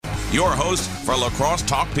your host for Lacrosse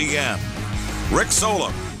Talk PM, Rick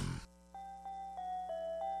Solem.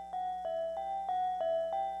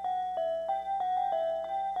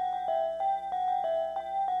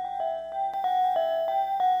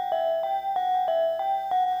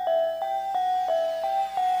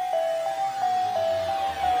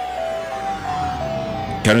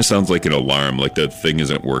 Kind of sounds like an alarm, like the thing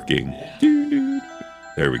isn't working.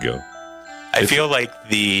 There we go. I feel like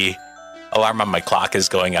the alarm on my clock is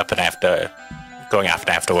going up, and I have to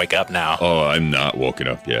wake up now. Oh, I'm not woken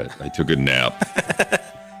up yet. I took a nap.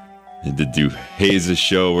 Had to do Hayes'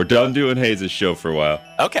 show. We're done doing Hayes' show for a while.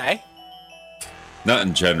 Okay. Not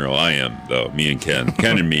in general. I am, though. Me and Ken.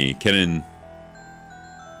 Ken and me. Ken and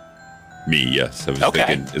me, yes. I was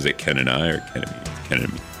thinking, is it Ken and I or Ken and me? It's Ken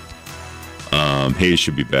and me. Hayes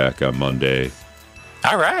should be back on Monday.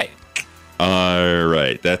 All right.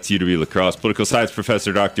 That's UW Lacrosse political science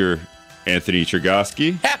professor, Dr. Anthony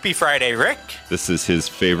Chergosky. Happy Friday, Rick. This is his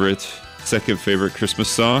second favorite Christmas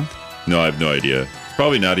song. No, I have no idea.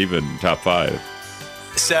 Probably not even top 5.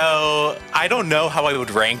 So I don't know how I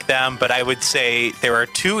would rank them, but I would say there are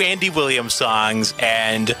 2 Andy Williams songs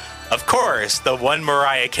and, of course, the one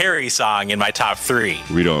Mariah Carey song in my top 3.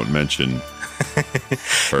 We don't mention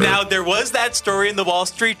her. Now, there was that story in the Wall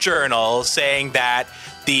Street Journal saying that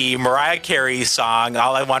the Mariah Carey song,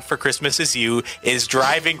 All I Want for Christmas Is You, is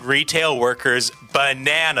driving retail workers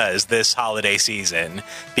bananas this holiday season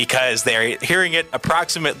because they're hearing it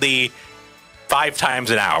approximately 5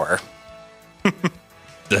 times an hour.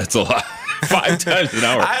 That's a lot. 5 times an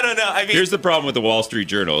hour. I don't know. I mean, here's the problem with the Wall Street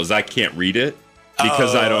Journal is I can't read it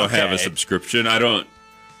because I don't have a subscription. I don't.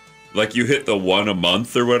 Like you hit the one a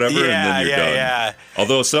month or whatever, and then you're done. Yeah.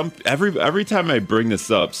 Although every time I bring this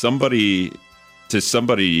up, somebody they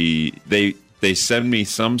send me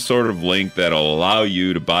some sort of link that'll allow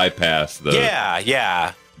you to bypass the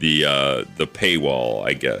the paywall,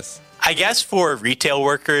 I guess. I guess for retail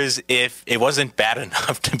workers, if it wasn't bad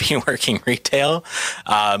enough to be working retail,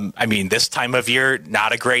 I mean, this time of year,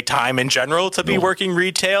 not a great time in general to be working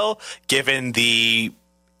retail, given the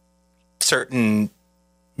certain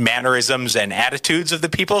mannerisms and attitudes of the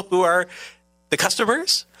people who are the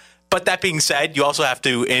customers. But that being said, you also have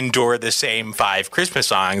to endure the same 5 Christmas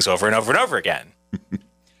songs over and over and over again.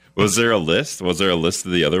 Was there a list? Was there a list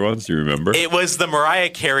of the other ones? Do you remember? It was the Mariah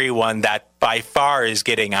Carey one that by far is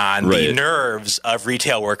getting on the nerves of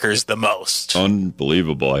retail workers the most.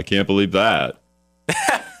 Unbelievable. I can't believe that.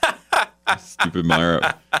 Stupid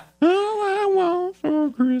Mariah. All I want for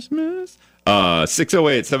Christmas.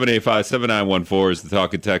 608-785-7914 is the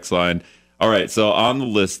talk and text line. All right, so on the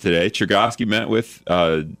list today, Chergosky met with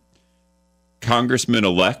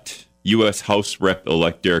Congressman-elect, U.S. House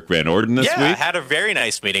Rep-elect Derek Van Orden this week. Yeah, I had a very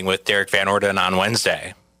nice meeting with Derek Van Orden on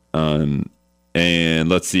Wednesday. And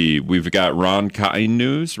let's see, we've got Ron Kind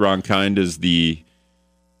news. Ron Kind is the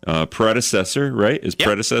predecessor, right? Is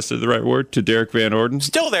predecessor the right word to Derek Van Orden?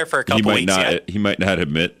 Still there for a couple weeks yet. He might not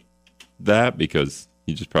admit that because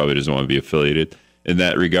he just probably doesn't want to be affiliated in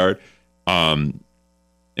that regard.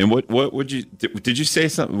 And what would you did you say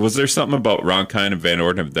something? Was there something about Ron Kind and Van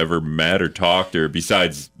Orden have ever met or talked, or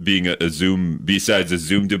besides being a Zoom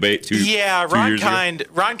debate? Ron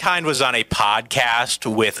Kind was on a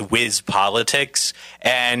podcast with Wiz Politics,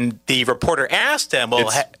 and the reporter asked him,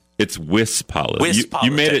 "Well, it's Wiz Politics.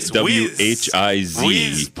 You made it WHIZ.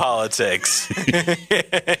 Wiz Politics.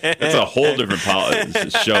 That's a whole different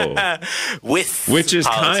show. Which is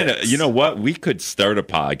kind of, you know what? We could start a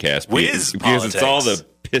podcast because it's all the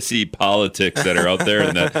pissy politics that are out there,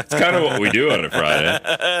 and that's kind of what we do on a Friday.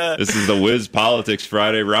 This is the Wiz Politics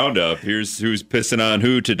Friday Roundup. Here's who's pissing on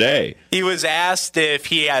who today. He was asked if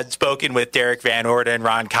he had spoken with Derek Van Orden,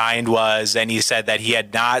 Ron Kind was, and he said that he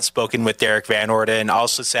had not spoken with Derek Van Orden,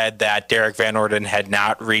 also said that Derek Van Orden had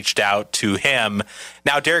not reached out to him.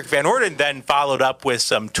 Now, Derek Van Orden then followed up with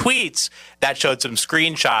some tweets that showed some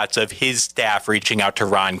screenshots of his staff reaching out to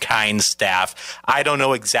Ron Kind's staff. I don't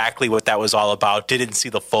know exactly what that was all about, didn't see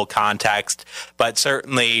the full context, but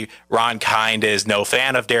certainly Ron Kind is no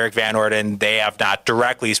fan of Derek Van Orden. They have not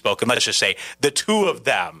directly spoken. Let's just say the two of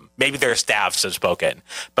them, maybe their staffs have spoken,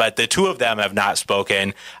 but the two of them have not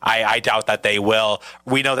spoken. I doubt that they will.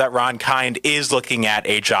 We know that Ron Kind is looking at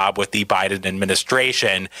a job with the Biden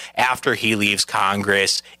administration after he leaves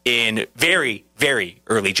Congress in very, very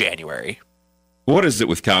early January. What is it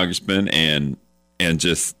with congressmen and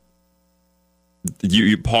just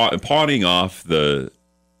you pawning off the,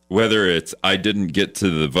 whether it's I didn't get to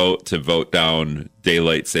the vote to vote down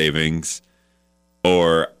daylight savings,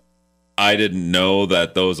 or I didn't know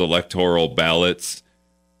that those electoral ballots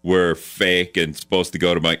were fake and supposed to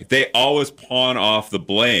go to Mike. They always pawn off the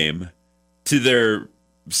blame to their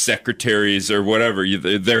secretaries or whatever.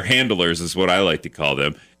 Their handlers is what I like to call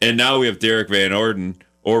them. And now we have Derek Van Orden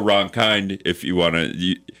or Ron Kind, if you want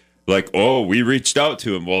to, we reached out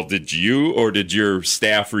to him. Well, did you or did your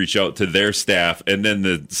staff reach out to their staff? And then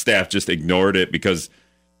the staff just ignored it because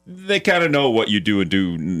they kind of know what you do and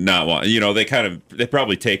do not want. They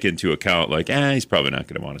probably take into account he's probably not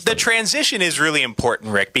going to want to. The transition is really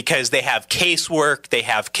important, Rick, because they have casework, they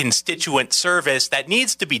have constituent service that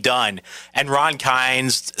needs to be done. And Ron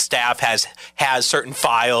Kind's staff has certain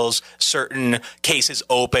files, certain cases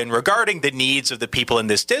open regarding the needs of the people in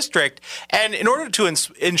this district. And in order to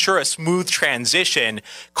ensure a smooth transition,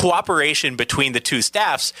 cooperation between the two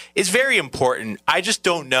staffs is very important. I just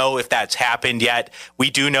don't know if that's happened yet. We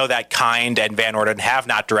do know that Kind and Van Orden have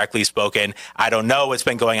not directly spoken. I don't know what's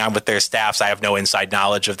been going on with their staffs. I have no inside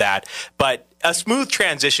knowledge of that. But a smooth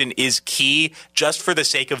transition is key just for the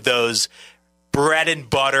sake of those bread and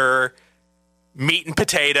butter, meat and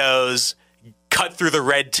potatoes, cut through the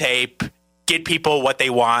red tape, get people what they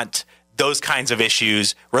want, those kinds of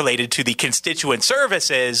issues related to the constituent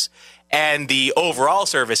services and the overall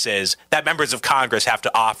services that members of Congress have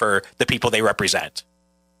to offer the people they represent.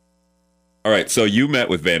 All right, so you met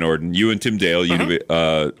with Van Orden, you and Tim Dale.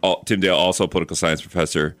 Tim Dale, also a political science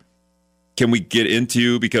professor. Can we get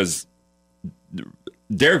into, because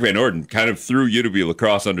Derek Van Orden kind of threw UW La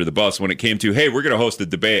Crosse under the bus when it came to, hey, we're going to host a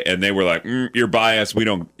debate, and they were like, you're biased. We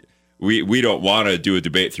don't want to do a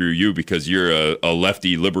debate through you because you're a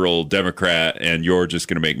lefty liberal Democrat, and you're just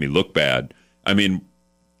going to make me look bad. I mean,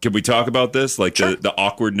 can we talk about this? Sure. the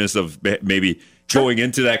awkwardness of maybe going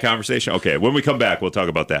into that conversation? Okay, when we come back, we'll talk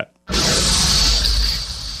about that.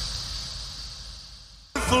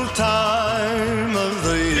 Time of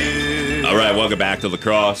the year. All right, welcome back to La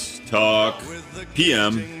Crosse Talk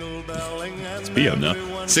PM. It's PM now.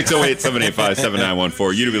 608-785-7914.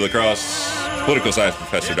 UW La Crosse political science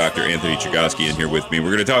professor Dr. Anthony Chergosky in here with me.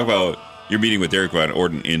 We're going to talk about your meeting with Derek Van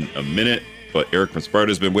Orden in a minute, but Eric from Sparta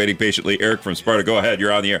has been waiting patiently. Eric from Sparta, go ahead.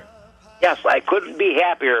 You're on the air. Yes, I couldn't be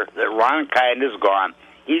happier that Ron Kind is gone.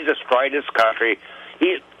 He's destroyed his country.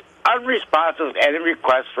 He's unresponsive to any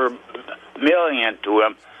request for mailing it to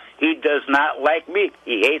him. He does not like me.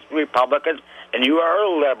 He hates Republicans, and you are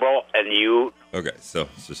a liberal, and you... Okay, so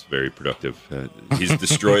it's just very productive. He's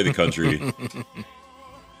destroyed the country.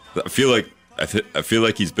 I feel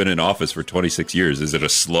like he's been in office for 26 years. Is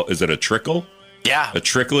it a trickle? Yeah. A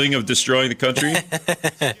trickling of destroying the country?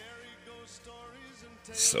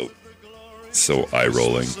 So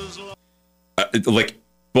eye-rolling.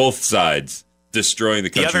 Both sides destroying the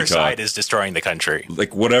country. The other side is destroying the country.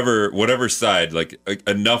 Whatever side,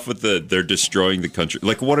 enough with they're destroying the country.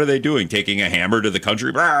 What are they doing? Taking a hammer to the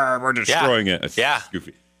country? We're destroying it. It's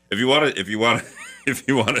goofy. If you want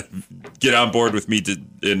to get on board with me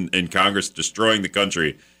in Congress destroying the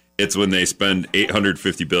country, it's when they spend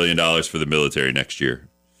 $850 billion for the military next year.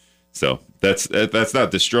 So that's not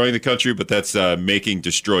destroying the country, but that's making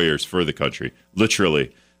destroyers for the country.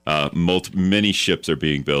 Literally. Many ships are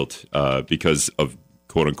being built because of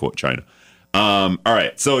quote unquote China. All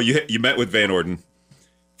right, so you met with Van Orden.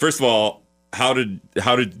 First of all, how did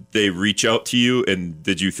they reach out to you, and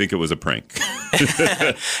did you think it was a prank?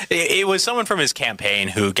 It was someone from his campaign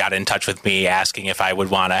who got in touch with me asking if I would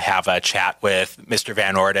want to have a chat with Mr.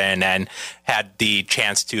 Van Orden, and had the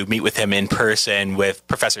chance to meet with him in person with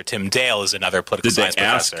Professor Tim Dale, is another political science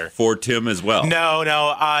professor. Did they ask for Tim as well? No.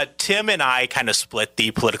 Tim and I kind of split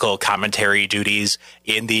the political commentary duties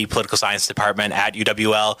in the political science department at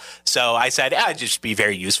UWL. So I said it'd just be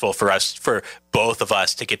very useful for both of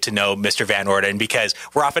us to get to know Mr. Van Orden, because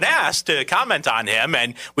we're often asked to comment on him,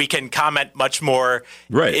 and we can comment much more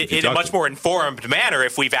in a much more informed manner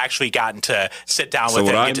if we've actually gotten to sit down with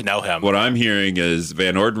him and get to know him. What I'm hearing is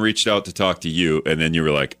Van Orden reached out to talk to you, and then you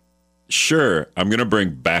were like, sure, I'm going to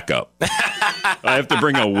bring backup. I have to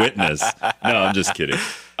bring a witness. No, I'm just kidding.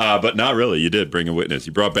 But not really. You did bring a witness.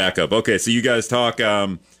 You brought backup. Okay, so you guys talk...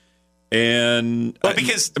 because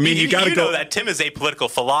you know that Tim is a political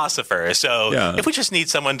philosopher, so if we just need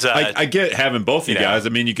someone to, I get having both you guys. I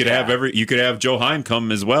mean, you could have Joe Heim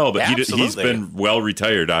come as well, but he's been well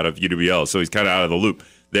retired out of UWL, so he's kind of out of the loop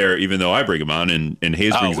there. Even though I bring him on, and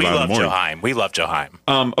Hayes brings him on in the morning. We love Joe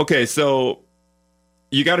Heim. Okay, so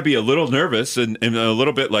you got to be a little nervous and a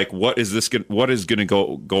little bit like, what is going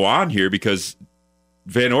to go on here? Because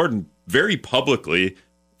Van Orden very publicly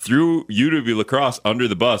threw UW La Crosse under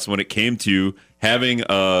the bus when it came to having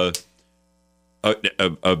a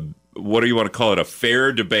what do you want to call it? A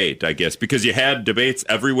fair debate, I guess, because you had debates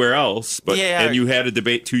everywhere else, and you had a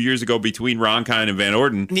debate 2 years ago between Ron Kind and Van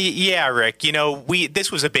Orden. Yeah, Rick.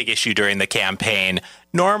 This was a big issue during the campaign.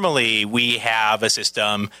 Normally, we have a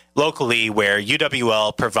system locally where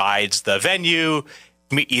UWL provides the venue.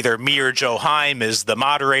 Either me or Joe Heim is the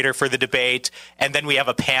moderator for the debate, and then we have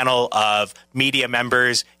a panel of media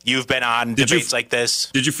members. You've been on debates like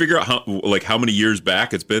this. Did you figure out how many years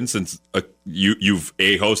back it's been since you've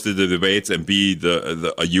A, hosted the debates, and B,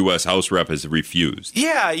 a U.S. House rep has refused?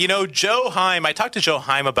 Yeah, Joe Heim, I talked to Joe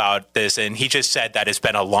Heim about this, and he just said that it's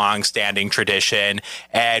been a long-standing tradition.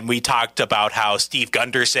 And we talked about how Steve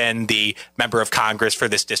Gunderson, the member of Congress for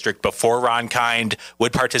this district before Ron Kind,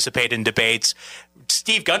 would participate in debates.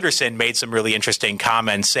 Steve Gunderson made some really interesting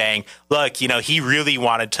comments saying, look, he really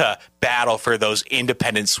wanted to battle for those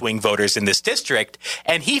independent swing voters in this district.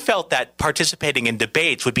 And he felt that participating in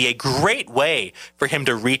debates would be a great way for him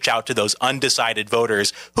to reach out to those undecided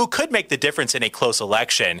voters who could make the difference in a close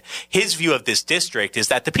election. His view of this district is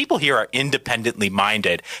that the people here are independently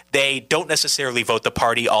minded. They don't necessarily vote the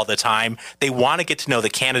party all the time. They want to get to know the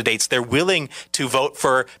candidates. They're willing to vote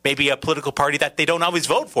for maybe a political party that they don't always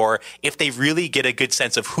vote for if they really get a good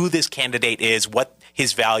sense of who this candidate is, what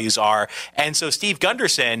his values are. And so Steve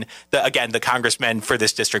Gunderson, the congressman for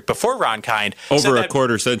this district before Ron Kind. Over a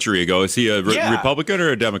quarter century ago. Is he a Republican or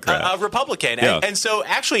a Democrat? A Republican. Yeah. And so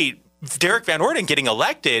actually, Derek Van Orden getting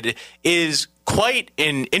elected is quite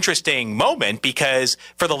an interesting moment because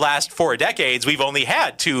for the last 4 decades, we've only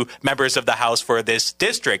had 2 members of the House for this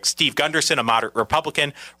district. Steve Gunderson, a moderate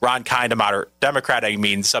Republican, Ron Kind, a moderate Democrat.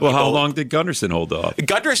 How long did Gunderson hold off?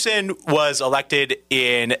 Gunderson was elected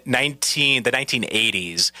in the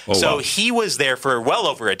 1980s. He was there for well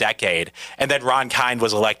over a decade. And then Ron Kind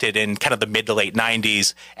was elected in kind of the mid to late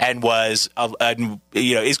 90s and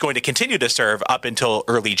is going to continue to serve up until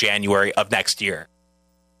early January of next year.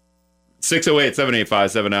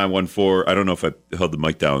 608-785-7914. I don't know if I held the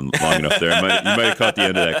mic down long enough there. You might have caught the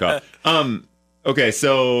end of that call. Okay,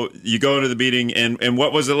 so you go into the meeting, and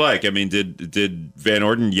what was it like? I mean, did Van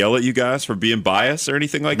Orden yell at you guys for being biased or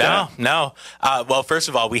anything like that? No. Well, first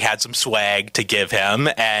of all, we had some swag to give him,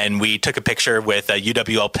 and we took a picture with a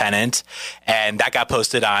UWL pennant, and that got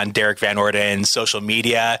posted on Derek Van Orden's social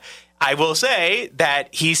media. I will say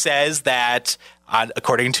that he says that,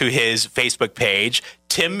 according to his Facebook page,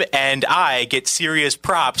 Tim and I get serious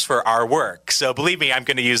props for our work. So believe me, I'm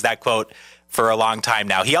going to use that quote for a long time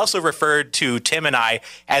now. He also referred to Tim and I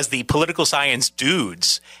as the political science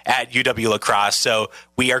dudes at UW La Crosse. So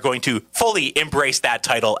we are going to fully embrace that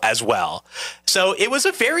title as well. So it was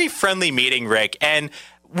a very friendly meeting, Rick. And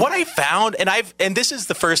what I found, and this is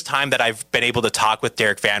the first time that I've been able to talk with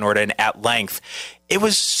Derek Van Orden at length, it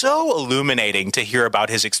was so illuminating to hear about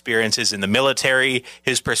his experiences in the military,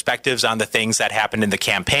 his perspectives on the things that happened in the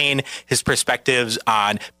campaign, his perspectives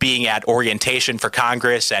on being at orientation for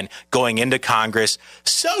Congress and going into Congress.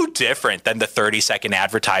 So different than the 30-second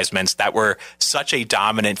advertisements that were such a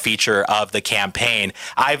dominant feature of the campaign.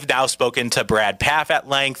 I've now spoken to Brad Pfaff at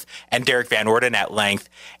length and Derek Van Orden at length,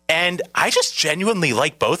 and I just genuinely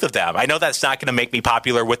like both of them. I know that's not going to make me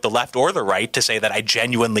popular with the left or the right to say that I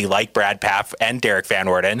genuinely like Brad Pfaff and Derek Van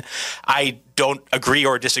Orden. I don't agree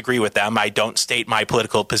or disagree with them. I don't state my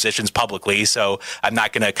political positions publicly, so I'm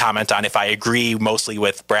not going to comment on if I agree mostly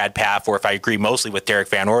with Brad Pfaff or if I agree mostly with Derek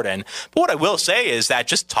Van Orden. But what I will say is that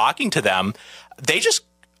just talking to them,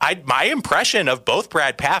 my impression of both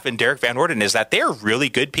Brad Pfaff and Derek Van Orden is that they're really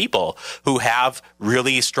good people who have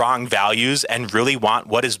really strong values and really want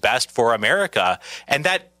what is best for America, and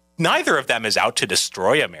that neither of them is out to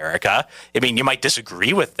destroy America. I mean, you might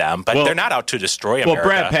disagree with them, but they're not out to destroy America. Well,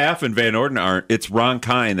 Brad Pfaff and Van Orden aren't. It's Ron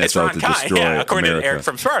Kind that's out to destroy America. According to Eric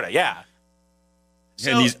from Sparta, yeah. So,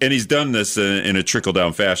 and he's done this in a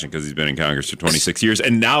trickle-down fashion because he's been in Congress for 26 years,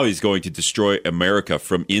 and now he's going to destroy America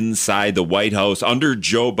from inside the White House under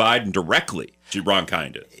Joe Biden directly. Ron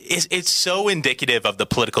Kind is. It's so indicative of the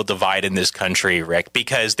political divide in this country, Rick,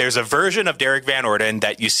 because there's a version of Derek Van Orden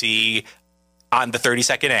that you see on the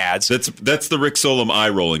 30-second ads. That's the Rick Solem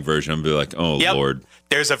eye-rolling version. I'm be like, oh, yep. Lord.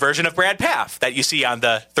 There's a version of Brad Pfaff that you see on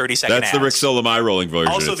the 30-second ads. That's the Rick Solem eye-rolling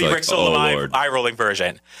version. Also the Rick Solem eye-rolling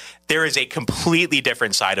version. There is a completely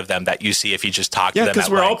different side of them that you see if you just talk to them. Yeah, because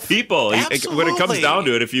we're length. All people. Absolutely. When it comes down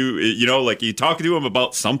to it, if you talk to them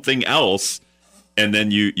about something else, and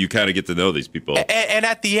then you kind of get to know these people. And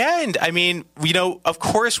at the end, I mean, of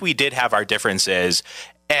course we did have our differences.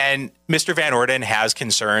 And Mr. Van Orden has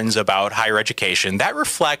concerns about higher education that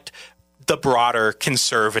reflect the broader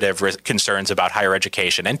conservative concerns about higher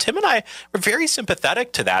education. And Tim and I were very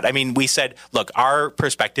sympathetic to that. I mean, we said, look, our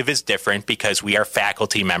perspective is different because we are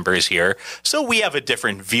faculty members here. So we have a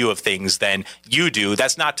different view of things than you do.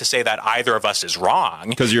 That's not to say that either of us is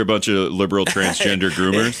wrong. Because you're a bunch of liberal transgender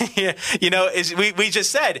groomers? Yeah, we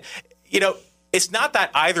just said, it's not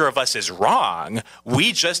that either of us is wrong.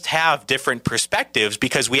 We just have different perspectives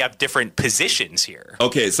because we have different positions here.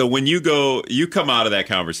 Okay, so when you come out of that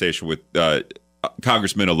conversation with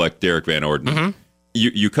Congressman-elect Derek Van Orden, mm-hmm.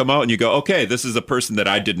 you come out and you go, okay, this is a person that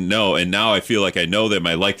I didn't know, and now I feel like I know them.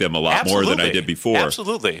 I like them a lot more than I did before.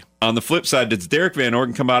 Absolutely. On the flip side, does Derek Van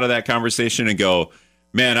Orden come out of that conversation and go,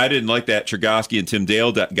 man, I didn't like that Chergosky and Tim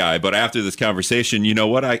Dale guy, but after this conversation, you know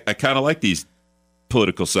what? I kind of like these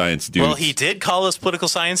political science dudes. Well, he did call us political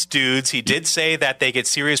science dudes. He did say that they get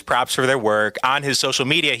serious props for their work. On his social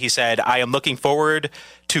media, he said, I am looking forward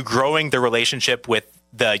to growing the relationship with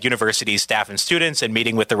the university's staff and students and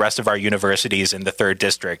meeting with the rest of our universities in the 3rd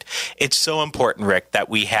District. It's so important, Rick, that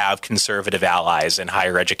we have conservative allies in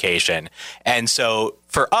higher education. And so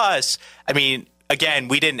for us, I mean, again,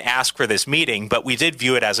 we didn't ask for this meeting, but we did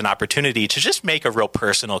view it as an opportunity to just make a real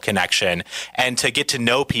personal connection and to get to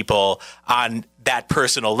know people on that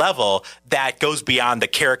personal level that goes beyond the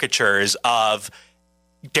caricatures of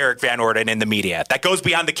Derek Van Orden in the media, that goes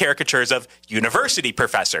beyond the caricatures of university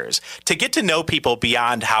professors, to get to know people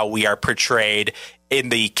beyond how we are portrayed in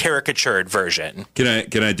the caricatured version. Can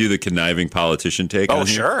I do the conniving politician take? Oh,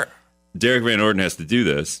 sure. Derek Van Orden has to do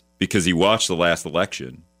this because he watched the last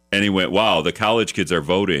election. And he went, wow, the college kids are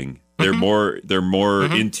voting. They're more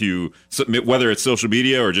mm-hmm. into, whether it's social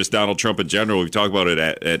media or just Donald Trump in general. We've talked about it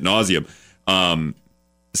at nauseum.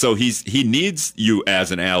 So he needs you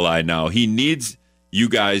as an ally now. He needs you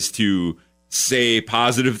guys to say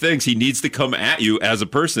positive things. He needs to come at you as a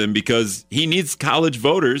person because he needs college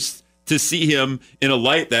voters to see him in a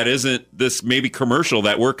light that isn't this maybe commercial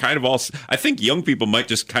that we're kind of all. I think young people might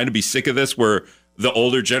just kind of be sick of this where the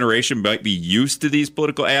older generation might be used to these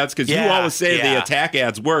political ads because you always say the attack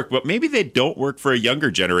ads work, but maybe they don't work for a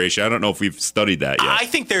younger generation. I don't know if we've studied that yet. I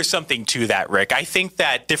think there's something to that, Rick. I think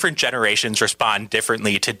that different generations respond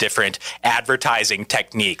differently to different advertising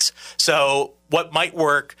techniques. So what might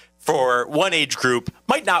work for one age group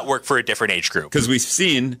might not work for a different age group. Because we've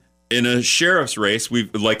seen in a sheriff's race,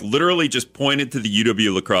 we've literally just pointed to the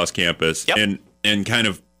UW La Crosse campus and kind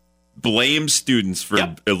of blame students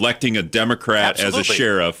for electing a Democrat as a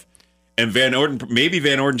sheriff. And Van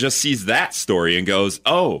Orden just sees that story and goes,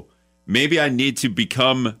 oh, maybe I need to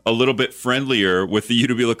become a little bit friendlier with the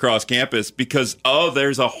UW La Crosse campus because,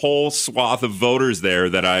 there's a whole swath of voters there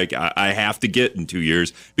that I have to get in 2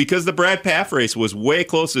 years because the Brad Pfaff race was way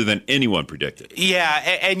closer than anyone predicted. Yeah,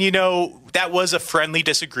 and that was a friendly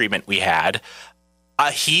disagreement we had.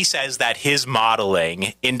 He says that his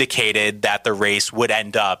modeling indicated that the race would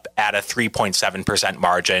end up at a 3.7%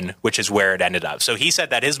 margin, which is where it ended up. So he said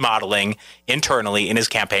that his modeling internally in his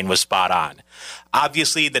campaign was spot on.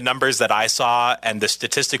 Obviously, the numbers that I saw and the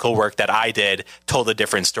statistical work that I did told a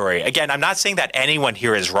different story. Again, I'm not saying that anyone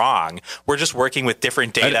here is wrong. We're just working with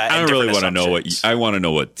different data. I don't really want to know I want to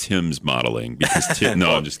know what Tim's modeling because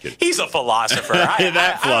no, I'm just kidding. He's a philosopher.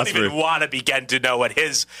 I don't even want to begin to know what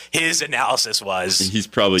his analysis was. He's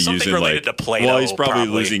probably something related to Plato. Well, he's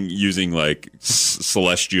probably using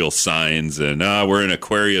celestial signs and we're in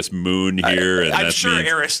Aquarius moon here. And I'm sure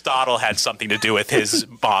Aristotle had something to do with his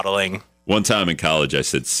modeling. One time in college, I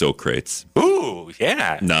said Socrates. Ooh,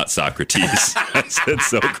 yeah. Not Socrates. I said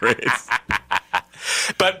Socrates.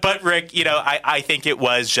 But Rick, I think it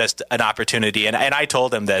was just an opportunity. And I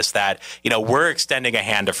told him this, that, we're extending a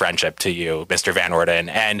hand of friendship to you, Mr. Van Orden.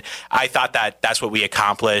 And I thought that that's what we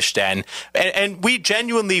accomplished. And we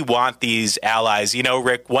genuinely want these allies.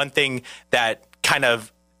 Rick, one thing that kind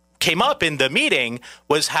of came up in the meeting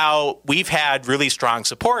was how we've had really strong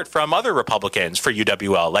support from other Republicans for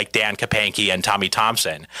UWL, like Dan Kapanke and Tommy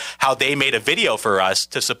Thompson, how they made a video for us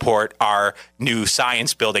to support our new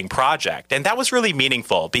science building project. And that was really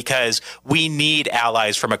meaningful because we need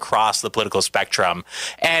allies from across the political spectrum.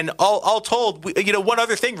 And all told, one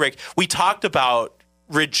other thing, Rick, we talked about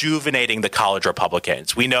rejuvenating the college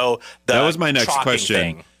Republicans. We know that was my next question.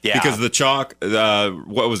 Thing. Yeah. Because the chalk,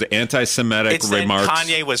 what was it, anti-Semitic remarks?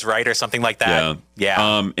 Kanye was right or something like that.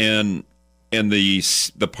 Yeah. And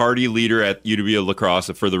the party leader at UW La Crosse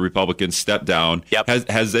for the Republicans stepped down. Yep.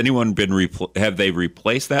 Has anyone been have they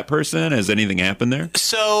replaced that person? Has anything happened there?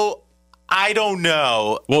 So I don't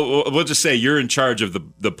know. Well, we'll just say you're in charge of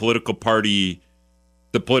the political party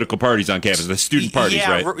the political parties on campus, the student parties,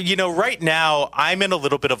 right? Right now I'm in a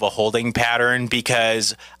little bit of a holding pattern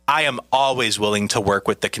because I am always willing to work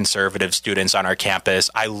with the conservative students on our campus.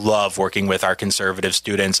 I love working with our conservative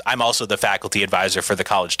students. I'm also the faculty advisor for the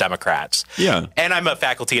College Democrats. Yeah. And I'm a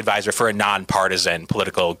faculty advisor for a nonpartisan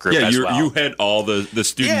political group as well. You head all the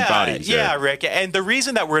student bodies. Yeah, Rick. And the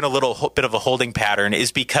reason that we're in a little bit of a holding pattern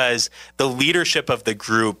is because the leadership of the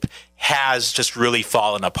group has just really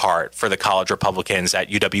fallen apart for the college Republicans at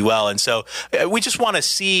UWL. And so we just want to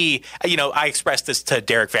see, I expressed this to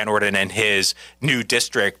Derek Van Orden and his new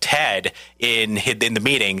district head in the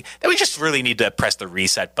meeting, that we just really need to press the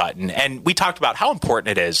reset button. And we talked about how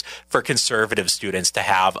important it is for conservative students to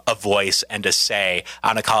have a voice and a say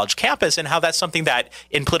on a college campus, and how that's something that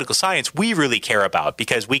in political science we really care about,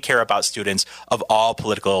 because we care about students of all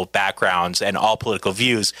political backgrounds and all political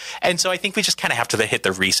views. And so I think we just kind of have to hit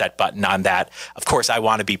the reset button on that. Of course, I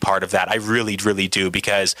want to be part of that. I really, really do,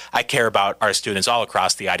 because I care about our students all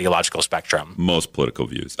across the ideological spectrum. Most political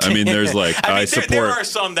views. I mean, there's there are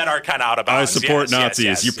some that are kind of out of bounds. I support Nazis.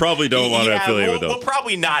 Yes. You probably don't want to affiliate with them. We'll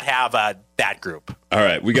probably not have that group. All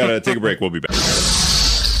right, we got to take a break. We'll be back.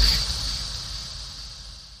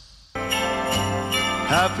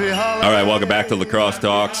 All right, welcome back to Lacrosse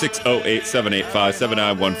Talk.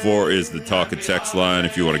 608-785-7914 is the talk and text line.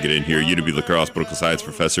 If you want to get in here, UW Lacrosse political science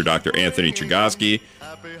professor Dr. Anthony Chergosky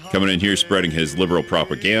coming in here spreading his liberal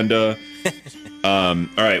propaganda. All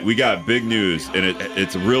right, we got big news, and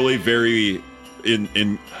it's really very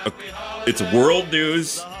it's world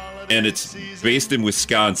news, and it's based in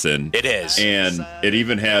Wisconsin. It is, and it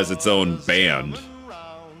even has its own band.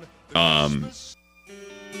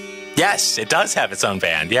 Yes, it does have its own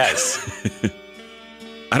band, yes.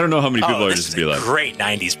 I don't know how many people are just be like... great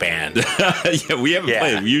 90s band. Yeah, we haven't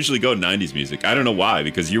played. We usually go 90s music. I don't know why,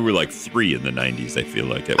 because you were like 3 in the 90s, I feel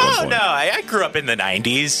like, at one point. Oh, no, I grew up in the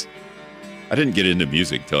 90s. I didn't get into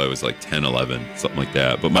music until I was like 10, 11, something like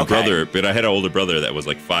that. But my brother, I had an older brother that was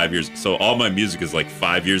like 5 years. So all my music is like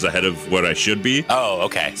 5 years ahead of what I should be. Oh,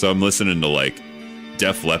 okay. So I'm listening to like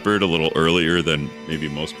Def Leppard a little earlier than maybe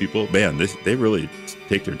most people. Man, they really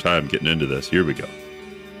take their time getting into this. Here we go.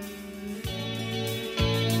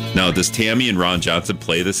 Now, does Tammy and Ron Johnson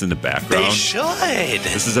play this in the background? They should.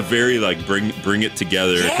 This is a very like bring it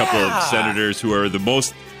together. Yeah. A couple of senators who are the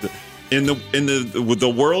most in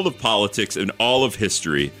the world of politics and all of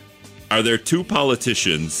history. Are there 2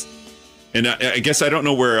 politicians? And I guess I don't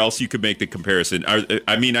know where else you could make the comparison.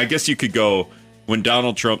 I guess you could go when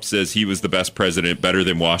Donald Trump says he was the best president, better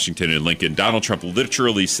than Washington and Lincoln. Donald Trump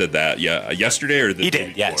literally said that. Yeah, yesterday or the day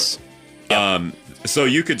before? Yes. Yep. So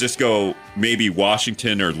you could just go maybe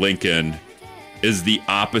Washington or Lincoln is the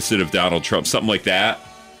opposite of Donald Trump, something like that.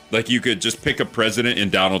 Like you could just pick a president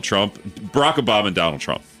in Donald Trump, Barack Obama and Donald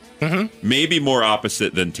Trump. Mm-hmm. Maybe more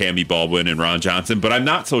opposite than Tammy Baldwin and Ron Johnson, but I'm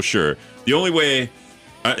not so sure. The only way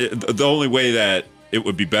that it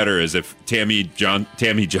would be better is if Tammy Johnson,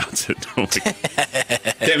 Tammy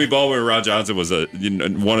Baldwin and Ron Johnson was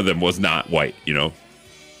one of them was not white,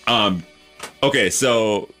 Okay,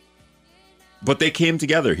 so. But they came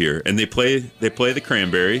together here, and they play the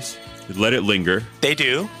Cranberries. Let it linger. They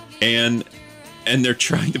do, and they're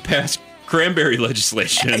trying to pass cranberry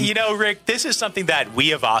legislation. Rick, this is something that we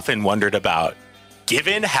have often wondered about.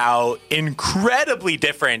 Given how incredibly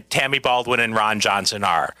different Tammy Baldwin and Ron Johnson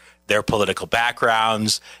are, their political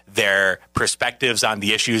backgrounds, their perspectives on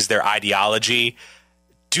the issues, their ideology,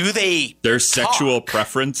 do they their talk? Sexual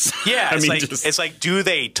preference? Yeah, it's like, do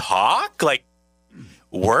they talk? Like,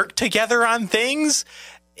 work together on things?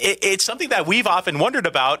 It's something that we've often wondered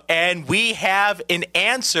about, and we have an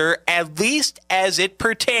answer, at least as it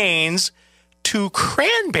pertains to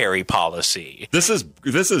cranberry policy. This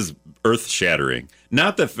is earth-shattering.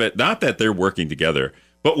 Not that they're working together,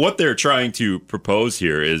 but what they're trying to propose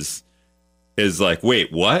here is like,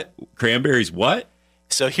 wait, what? Cranberries what?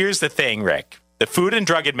 So here's the thing, Rick. The Food and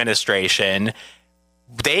Drug Administration,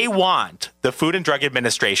 they want the Food and Drug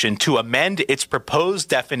Administration to amend its proposed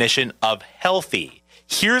definition of healthy.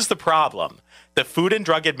 Here's the problem. The Food and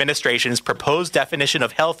Drug Administration's proposed definition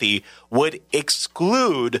of healthy would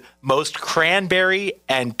exclude most cranberry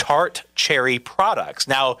and tart cherry products.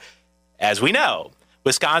 Now, as we know,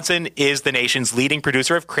 Wisconsin is the nation's leading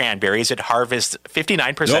producer of cranberries. It harvests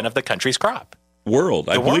 59% of the country's crop.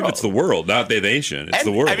 I believe it's the world, not the nation. It's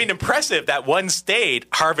the world. I mean, impressive that one state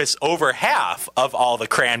harvests over half of all the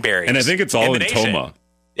cranberries. And I think it's all in Toma.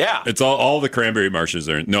 Yeah. It's all the cranberry marshes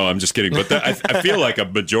are. No, I'm just kidding. But I feel like a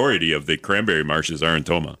majority of the cranberry marshes are in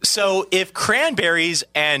Toma. So if cranberries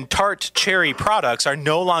and tart cherry products are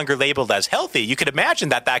no longer labeled as healthy, you could imagine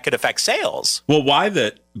that could affect sales. Well, why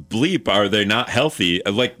that? bleep are they not healthy?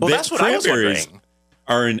 Like, that's what I was wondering.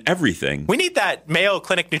 Are in everything. We need that Mayo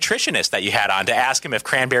Clinic nutritionist that you had on to ask him if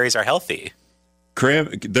cranberries are healthy.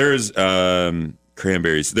 There's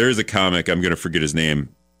cranberries. There's a comic. I'm going to forget his name.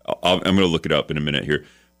 I'm going to look it up in a minute here.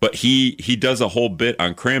 But he does a whole bit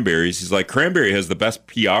on cranberries. He's like, cranberry has the best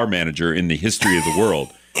PR manager in the history of the world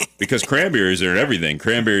because cranberries are in everything.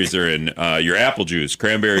 Cranberries are in your apple juice.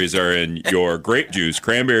 Cranberries are in your grape juice.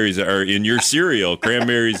 Cranberries are in your cereal.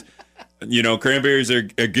 Cranberries are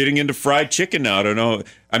getting into fried chicken now. I don't know.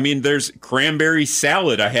 I mean, there's cranberry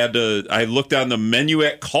salad. I looked on the menu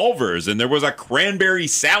at Culver's and there was a cranberry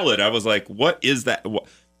salad. I was like, what is that?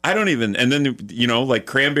 I don't even, and then, like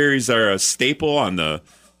cranberries are a staple on the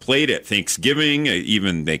plate at Thanksgiving.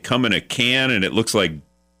 Even they come in a can and it looks like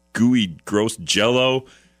gooey, gross Jell-O,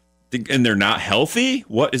 and they're not healthy.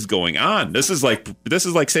 What is going on? This is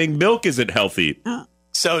like saying milk isn't healthy.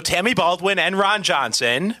 So Tammy Baldwin and Ron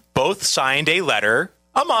Johnson both signed a letter,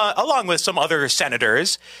 along with some other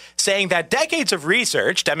senators, saying that decades of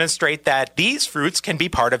research demonstrate that these fruits can be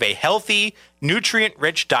part of a healthy,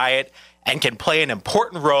 nutrient-rich diet and can play an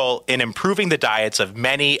important role in improving the diets of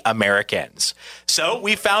many Americans. So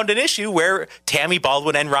we found an issue where Tammy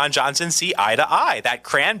Baldwin and Ron Johnson see eye to eye, that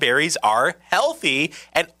cranberries are healthy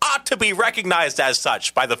and ought to be recognized as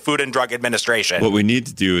such by the Food and Drug Administration. What we need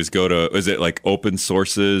to do is go to, is it like Open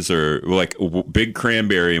Sources or like Big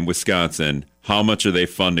Cranberry in Wisconsin? How much are they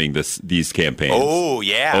funding these campaigns? Oh,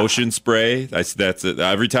 yeah. Ocean Spray. That's it.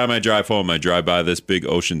 Every time I drive home, I drive by this big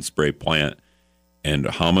Ocean Spray plant. And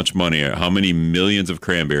how much money, how many millions of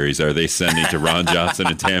cranberries are they sending to Ron Johnson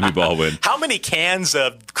and Tammy Baldwin? How many cans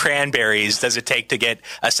of cranberries does it take to get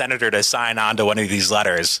a senator to sign on to one of these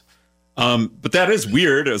letters? But that is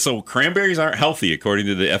weird. So cranberries aren't healthy, according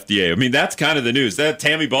to the FDA. I mean, that's kind of the news. That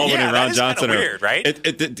Tammy Baldwin and Ron Johnson are weird, right?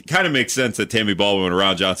 It kind of makes sense that Tammy Baldwin and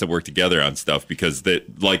Ron Johnson work together on stuff because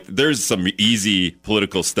there's some easy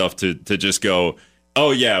political stuff to just go,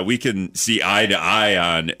 oh, yeah, we can see eye to eye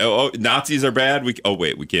on, Nazis are bad. We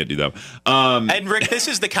can't do them. And Rick, this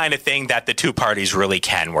is the kind of thing that the two parties really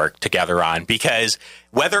can work together on, because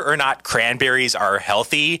whether or not cranberries are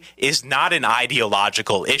healthy is not an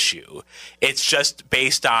ideological issue. It's just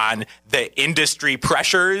based on the industry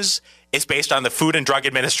pressures. It's based on the Food and Drug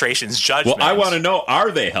Administration's judgment. Well, I want to know,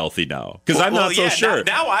 are they healthy now? Because I'm not so sure.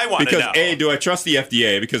 Now I want to know. Because, A, do I trust the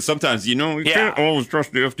FDA? Because sometimes, you can't always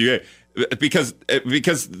trust the FDA. Because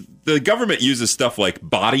the government uses stuff like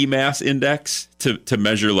body mass index to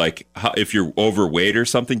measure like if you're overweight or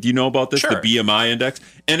something. Do you know about this? Sure. The BMI index,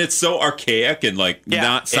 and it's so archaic and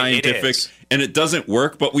not scientific, and it doesn't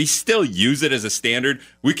work. But we still use it as a standard.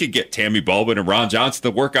 We could get Tammy Baldwin and Ron Johnson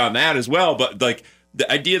to work on that as well. But like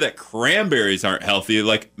the idea that cranberries aren't healthy,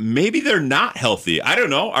 like maybe they're not healthy. I don't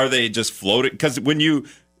know. Are they just floating? Because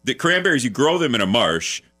the cranberries, you grow them in a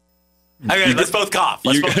marsh. Okay, let's both cough.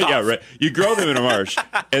 Yeah, right. You grow them in a marsh,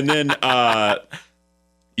 and then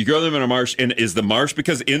you grow them in a marsh. And is the marsh,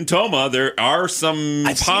 because in Toma there are some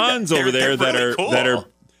ponds over there that are cool.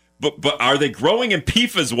 but are they growing in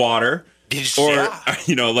PFAS water? Or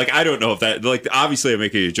I don't know if that, obviously I'm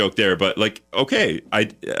making a joke there, but okay, I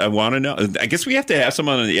want to know. I guess we have to have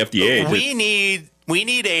someone on the FDA. We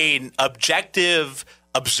need an objective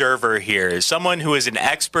observer here, someone who is an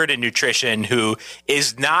expert in nutrition, who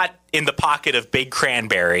is not in the pocket of Big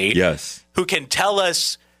Cranberry. Yes. Who can tell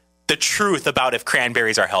us the truth about if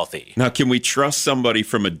cranberries are healthy. Now, can we trust somebody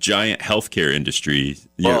from a giant healthcare industry?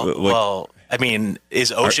 Well, I mean,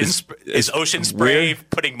 is Ocean Spray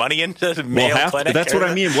putting money into the Mayo Clinic? That's what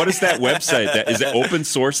I mean. What is that website? Is it Open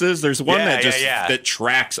Sources? There's one that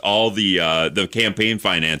tracks all the campaign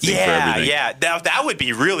financing for everything. Yeah. Now, that would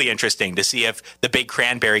be really interesting to see if the big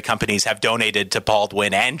cranberry companies have donated to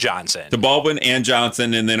Baldwin and Johnson.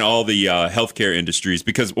 And then all the healthcare industries.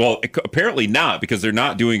 Because, apparently not, because they're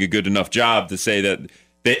not doing a good enough job to say that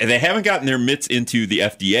they haven't gotten their mitts into the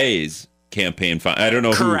FDA's campaign. I don't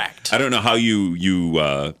know. Correct. I don't know how you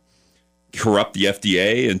corrupt the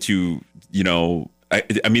FDA into,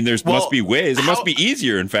 I mean, must be ways. It must be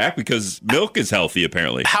easier, in fact, because milk is healthy,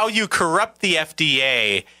 apparently. How you corrupt the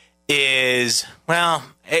FDA is,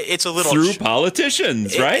 it's a little... Through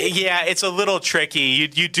politicians, right? It's a little tricky.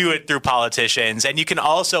 You do it through politicians, and you can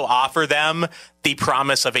also offer them the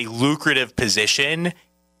promise of a lucrative position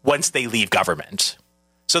once they leave government.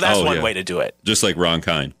 So that's one way to do it. Just like Ron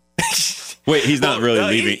Kind. Wait, he's not really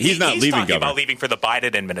leaving. He's not leaving government. About leaving for the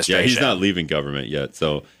Biden administration. Yeah, he's not leaving government yet.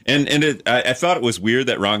 So, I thought it was weird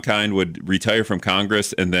that Ron Kind would retire from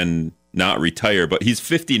Congress and then not retire, but he's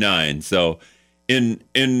 59. So, in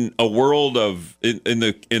a world of in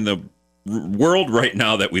the world right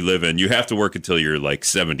now that we live in, you have to work until you're like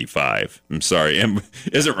 75. I'm sorry. And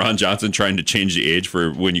isn't Ron Johnson trying to change the age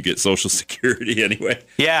for when you get Social Security anyway?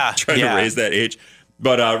 Yeah. Trying to raise that age.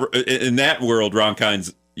 But in that world, Ron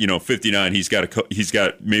Kind's, 59. He's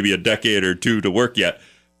got maybe a decade or two to work yet.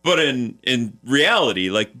 But in reality,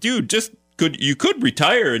 like, dude, you could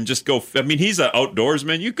retire and just go. I mean, he's an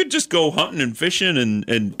outdoorsman. You could just go hunting and fishing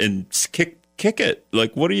and kick it.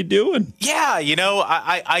 Like, what are you doing? Yeah,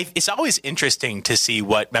 it's always interesting to see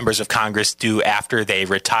what members of Congress do after they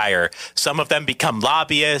retire. Some of them become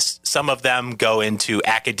lobbyists. Some of them go into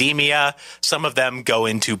academia. Some of them go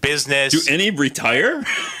into business. Do any retire?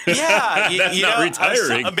 Yeah, that's not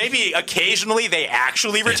retiring. Maybe occasionally they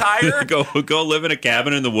actually retire. go live in a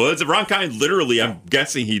cabin in the woods. Ron Kind I'm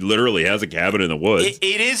guessing he literally has a cabin in the woods.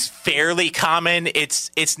 It is fairly common.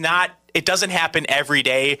 It's not. It doesn't happen every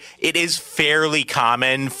day. It is fairly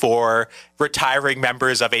common for retiring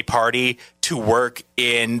members of a party to work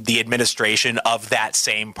in the administration of that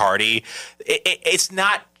same party. It's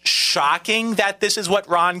not shocking that this is what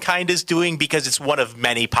Ron Kind is doing because it's one of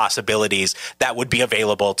many possibilities that would be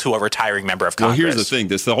available to a retiring member of Congress. Well, here's the thing.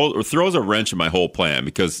 This throws a wrench in my whole plan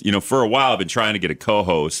because, for a while I've been trying to get a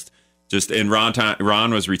co-host. And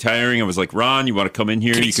Ron was retiring. I was like, Ron, you want to come in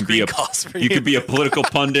here? You could be a political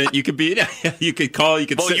pundit. You could be. You could call. You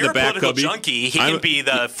could sit in the back. Well, you're a political junkie. He can be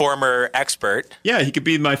the former expert. Yeah, he could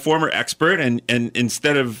be my former expert. And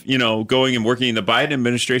instead of going and working in the Biden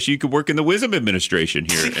administration, you could work in the WISM administration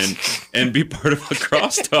here and be part of a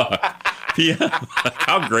crosstalk. Yeah,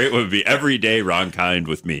 how great would it be every day Ron Kind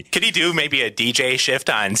with me? Could he do maybe a DJ shift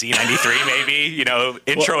on Z93? Maybe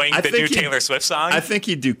introing the new Taylor Swift song. I think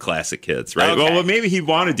he'd do classic hits, right? Okay. Well, maybe he'd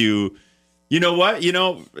want to do. You know what?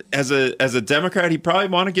 As a Democrat, he'd probably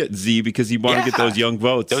want to get Z because he'd want to get those young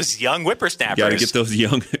votes, those young whippersnappers. You got to get those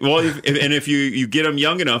young. Well, if you get them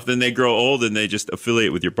young enough, then they grow old and they just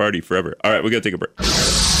affiliate with your party forever. All right, we got to take a break.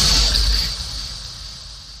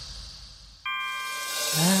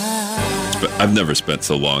 I've never spent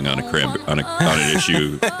so long on an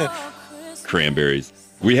issue. Cranberries.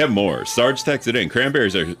 We have more. Sarge texted in.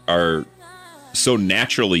 Cranberries are so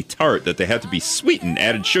naturally tart that they have to be sweetened.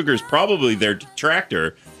 Added sugar is probably their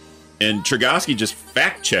detractor. And Chergosky just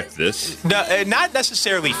fact-checked this. No, not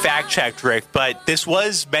necessarily fact-checked, Rick, but this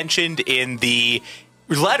was mentioned in the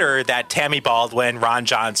letter that Tammy Baldwin, Ron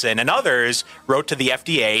Johnson, and others wrote to the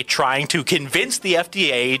FDA trying to convince the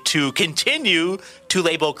FDA to continue to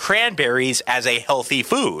label cranberries as a healthy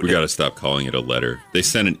food. We got to stop calling it a letter. They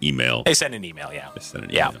sent an email. Yeah. They sent an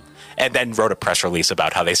email. And then wrote a press release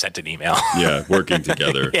about how they sent an email. Yeah, working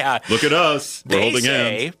together. Yeah. Look at us. We're holding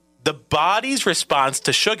hands. The body's response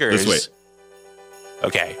to sugars. Let's wait.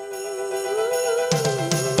 Okay.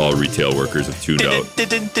 All retail workers have tuned out.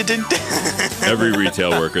 Every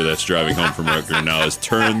retail worker that's driving home from work right now has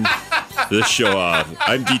turned this show off.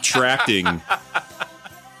 I'm detracting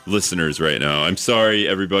listeners right now. I'm sorry,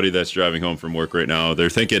 everybody that's driving home from work right now. They're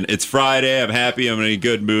thinking, it's Friday, I'm happy, I'm in a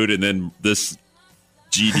good mood, and then this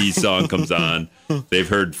GD song comes on. They've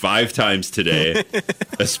heard 5 times today,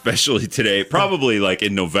 especially today. Probably like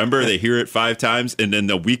in November, they hear it 5 times, and then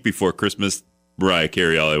the week before Christmas, Mariah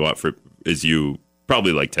Carey, All I Want for Is You,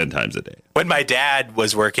 probably like 10 times a day. When my dad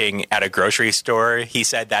was working at a grocery store, he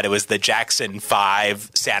said that it was the Jackson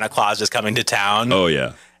 5, Santa Claus is Coming to Town. Oh,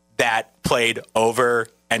 yeah. That played over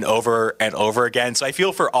and over and over again. So I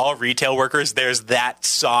feel for all retail workers, there's that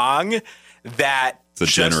song that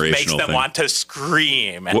just makes them want to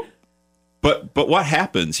scream. But what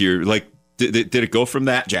happens here? Like, did it go from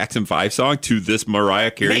that Jackson 5 song to this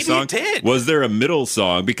Mariah Carey song? Maybe it did. Was there a middle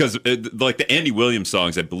song? Because like the Andy Williams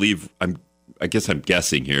songs, I believe, I guess I'm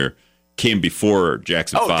guessing here, came before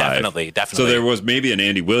Jackson 5. Definitely. So there was maybe an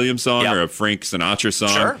Andy Williams song or a Frank Sinatra song.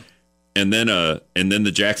 Sure. And then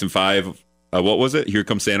the Jackson 5, what was it? Here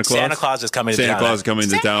Comes Santa Claus? Santa Claus is coming to town. Santa Claus is coming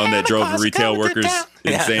to town. That drove the retail workers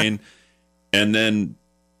insane. And then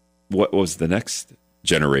what was the next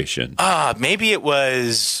generation? Maybe it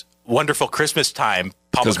was Wonderful Christmas Time.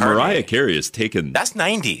 Because Mariah Carey has taken... That's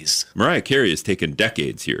 90s. Mariah Carey has taken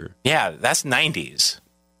decades here. Yeah, that's 90s.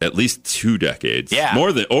 At least 2 decades. Yeah.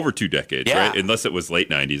 More than over 2 decades, right? Unless it was late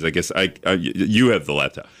 90s. I guess you have the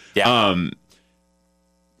laptop. Yeah. I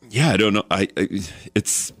don't know.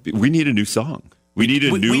 We need a new song. We need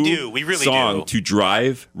a new We really song to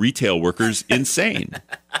drive retail workers insane.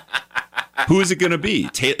 Who is it going to be?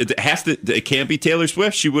 It can't be Taylor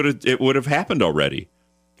Swift. It would have happened already.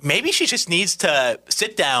 Maybe she just needs to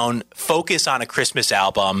sit down, focus on a Christmas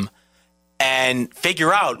album, and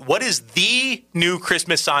figure out what is the new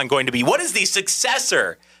Christmas song going to be? What is the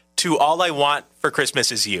successor to All I Want for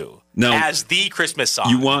Christmas Is You as the Christmas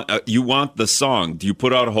song. You want the song. Do you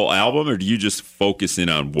put out a whole album, or do you just focus in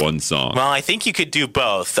on one song? Well, I think you could do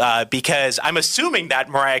both because I'm assuming that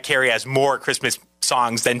Mariah Carey has more Christmas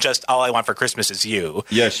songs than just All I Want for Christmas Is You.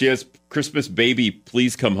 Yeah, she has Christmas Baby,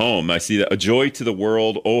 Please Come Home. I see that. A Joy to the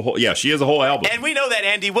World. Oh, yeah, she has a whole album. And we know that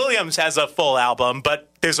Andy Williams has a full album, but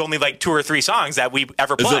there's only like 2 or 3 songs that we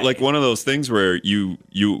ever play. Is it like one of those things where you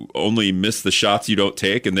only miss the shots you don't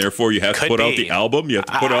take, and therefore you have to put out the album? You have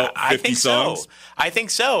to put out 50 songs? I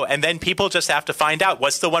think so. And then people just have to find out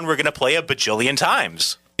what's the one we're going to play a bajillion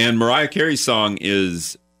times. And Mariah Carey's song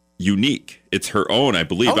is unique. It's her own, I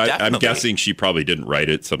believe. I'm guessing she probably didn't write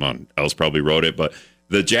it. Someone else probably wrote it. But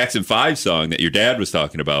the Jackson 5 song that your dad was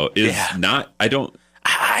talking about is not, I don't know.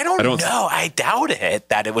 I doubt it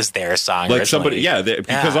that it was their song. Like originally. somebody,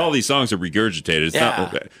 because all these songs are regurgitated. It's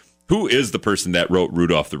not. Who is the person that wrote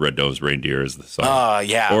Rudolph the Red-Nosed Reindeer as the song? Oh,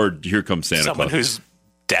 yeah. Or Here Comes Santa Claus. Someone who's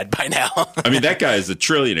dead by now. I mean, that guy is a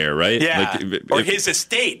trillionaire, right? Yeah. Or his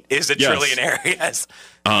estate is a trillionaire, yes.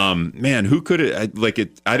 Man, who could it like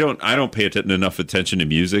it? I don't pay enough attention to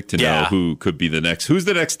music to know who could be the next. Who's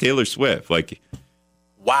the next Taylor Swift? Like,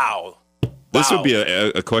 wow. This would be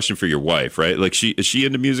a question for your wife, right? Like, is she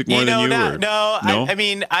into music more than you? No. I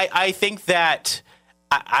mean, I think that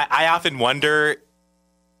I often wonder,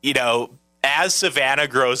 as Savannah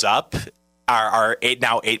grows up, our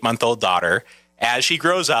 8-month-old daughter, as she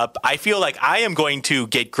grows up, I feel like I am going to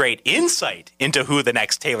get great insight into who the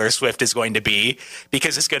next Taylor Swift is going to be,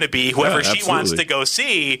 because it's going to be whoever she wants to go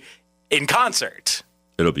see in concert.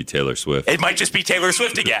 It'll be Taylor Swift. It might just be Taylor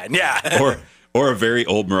Swift again, yeah. Or a very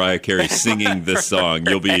old Mariah Carey singing this song.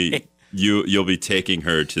 You'll be taking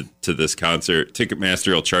her to this concert.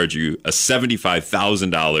 Ticketmaster will charge you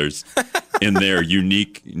 $75,000 in their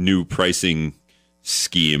unique new pricing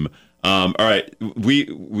scheme. All right,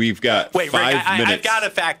 we've got 5 minutes. I've got to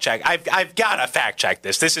fact check. I've got to fact check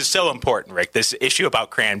this. This is so important, Rick. This issue about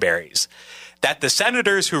cranberries. That the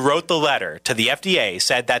senators who wrote the letter to the FDA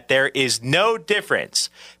said that there is no difference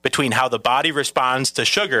between how the body responds to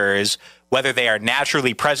sugars, whether they are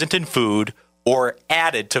naturally present in food or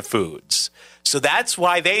added to foods. So that's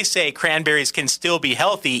why they say cranberries can still be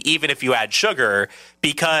healthy even if you add sugar,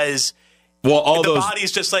 because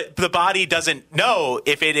body's just like, the body doesn't know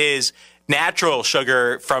if it is natural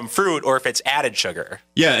sugar from fruit or if it's added sugar.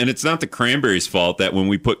 Yeah, and it's not the cranberry's fault that when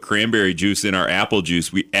we put cranberry juice in our apple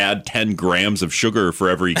juice, we add 10 grams of sugar for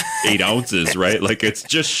every 8 ounces, right? Like, it's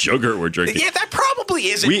just sugar we're drinking. Yeah, that probably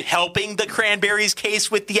isn't helping the cranberries case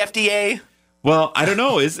with the FDA. Well, I don't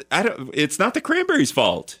know. It's not the cranberry's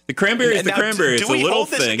fault. The cranberry is the cranberry. It's a little thing. Do we hold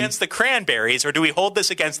this against the cranberries, or do we hold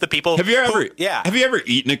this against the people? Have you ever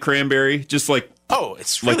eaten a cranberry? Just like,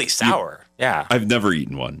 it's really sour. Yeah, I've never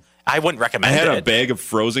eaten one. I wouldn't recommend it. I had a bag of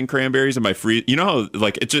frozen cranberries in my freezer. You know how,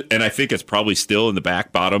 like, and I think it's probably still in the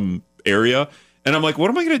back bottom area. And I'm like,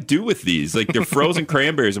 what am I going to do with these? Like, they're frozen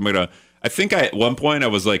cranberries. I think at one point I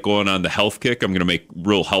was like going on the health kick. I'm going to make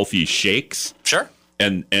real healthy shakes. Sure.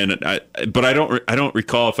 But I don't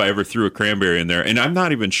recall if I ever threw a cranberry in there, and I'm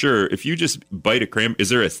not even sure if you just bite a cranberry.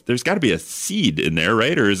 There's got to be a seed in there,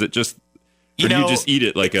 right? Or is it just? Or do you just eat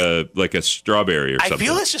it like a strawberry or something? I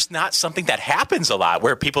feel it's just not something that happens a lot,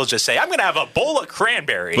 where people just say, "I'm going to have a bowl of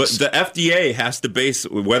cranberries." But the FDA has to base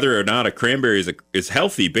whether or not a cranberry is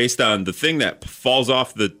healthy based on the thing that falls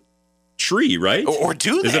off the tree, right? Or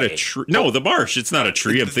do they? Is it a tree? No, the marsh. It's not a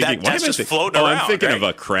tree. I'm thinking. That's just floating around. I'm thinking of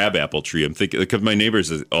a crabapple tree. I'm thinking because my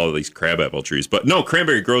neighbors has all these crabapple trees, but no,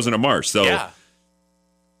 cranberry grows in a marsh. So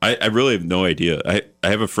I really have no idea. I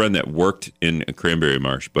have a friend that worked in a cranberry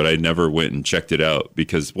marsh, but I never went and checked it out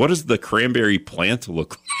because what does the cranberry plant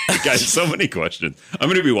look like? Guys, so many questions. I'm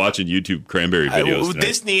going to be watching YouTube cranberry videos tonight.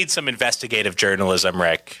 This needs some investigative journalism,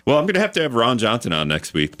 Rick. Well, I'm going to have Ron Johnson on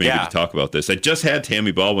next week maybe to talk about this. I just had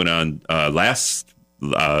Tammy Baldwin on a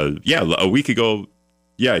week ago.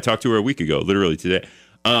 Yeah, I talked to her a week ago, literally today.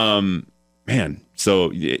 Man,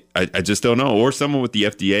 so I just don't know. Or someone with the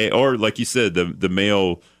FDA, or like you said, the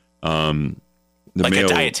Mayo, like Mayo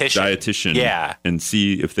a dietitian, and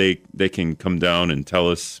see if they can come down and tell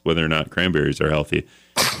us whether or not cranberries are healthy.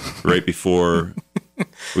 Right before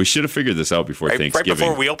we should have figured this out before Thanksgiving. Right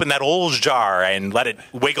before we open that old jar and let it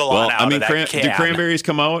wiggle on out of that can. Do cranberries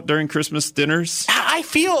come out during Christmas dinners? I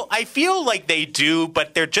feel like they do,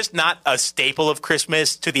 but they're just not a staple of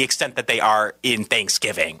Christmas to the extent that they are in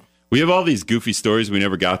Thanksgiving. We have all these goofy stories we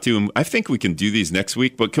never got to, and I think we can do these next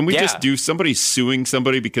week, but can we just do somebody suing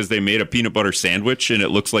somebody because they made a peanut butter sandwich and it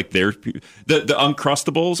looks like they're... The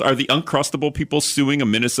Uncrustables, are the Uncrustable people suing a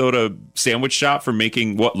Minnesota sandwich shop for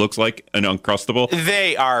making what looks like an Uncrustable?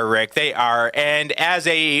 They are, Rick. They are. And as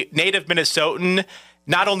a native Minnesotan...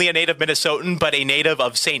 Not only a native Minnesotan, but a native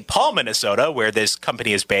of St. Paul, Minnesota, where this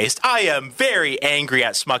company is based. I am very angry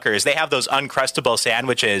at Smucker's. They have those Uncrustable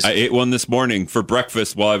sandwiches. I ate one this morning for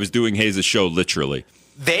breakfast while I was doing Hayes' show, literally.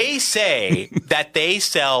 They say that they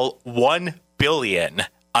sell 1 billion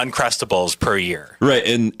Uncrustables per year. Right,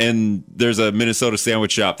 and there's a Minnesota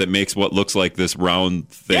sandwich shop that makes what looks like this round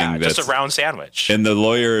thing. Yeah, just a round sandwich. And the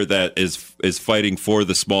lawyer that is fighting for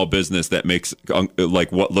the small business that makes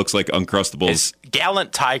like what looks like Uncrustables is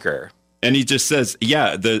Gallant Tiger. And he just says,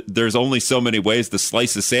 there's only so many ways to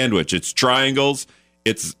slice a sandwich. It's triangles.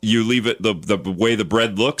 It's you leave it the way the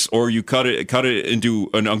bread looks, or you cut it into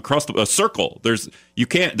an Uncrustable, a circle. There's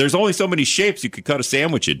only so many shapes you could cut a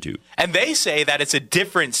sandwich into. And they say that it's a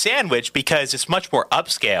different sandwich because it's much more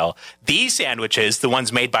upscale. These sandwiches, the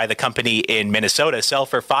ones made by the company in Minnesota, sell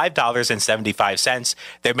for $5.75.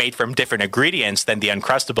 They're made from different ingredients than the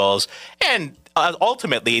Uncrustables, and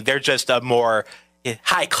ultimately they're just a more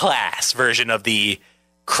high class version of the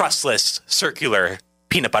crustless circular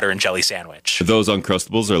peanut butter and jelly sandwich. Those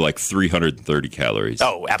Uncrustables are like 330 calories.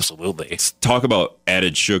 Oh, absolutely. Let's talk about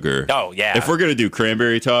added sugar. Oh, yeah. If we're going to do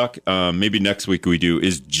cranberry talk, maybe next week we do,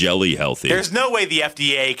 is jelly healthy? There's no way the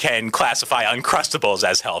FDA can classify Uncrustables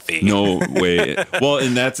as healthy. No way. Well,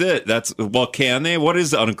 and that's it. Can they? What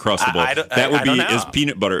is Uncrustable? That would be is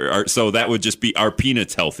peanut butter. So that would just be, are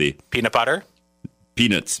peanuts healthy? Peanut butter?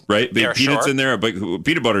 Peanuts, right? Big peanuts in there, but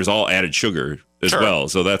peanut butter is all added sugar as well.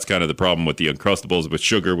 So that's kind of the problem with the Uncrustables, with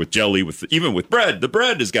sugar, with jelly, even with bread. The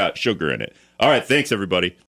bread has got sugar in it. All right, thanks, everybody.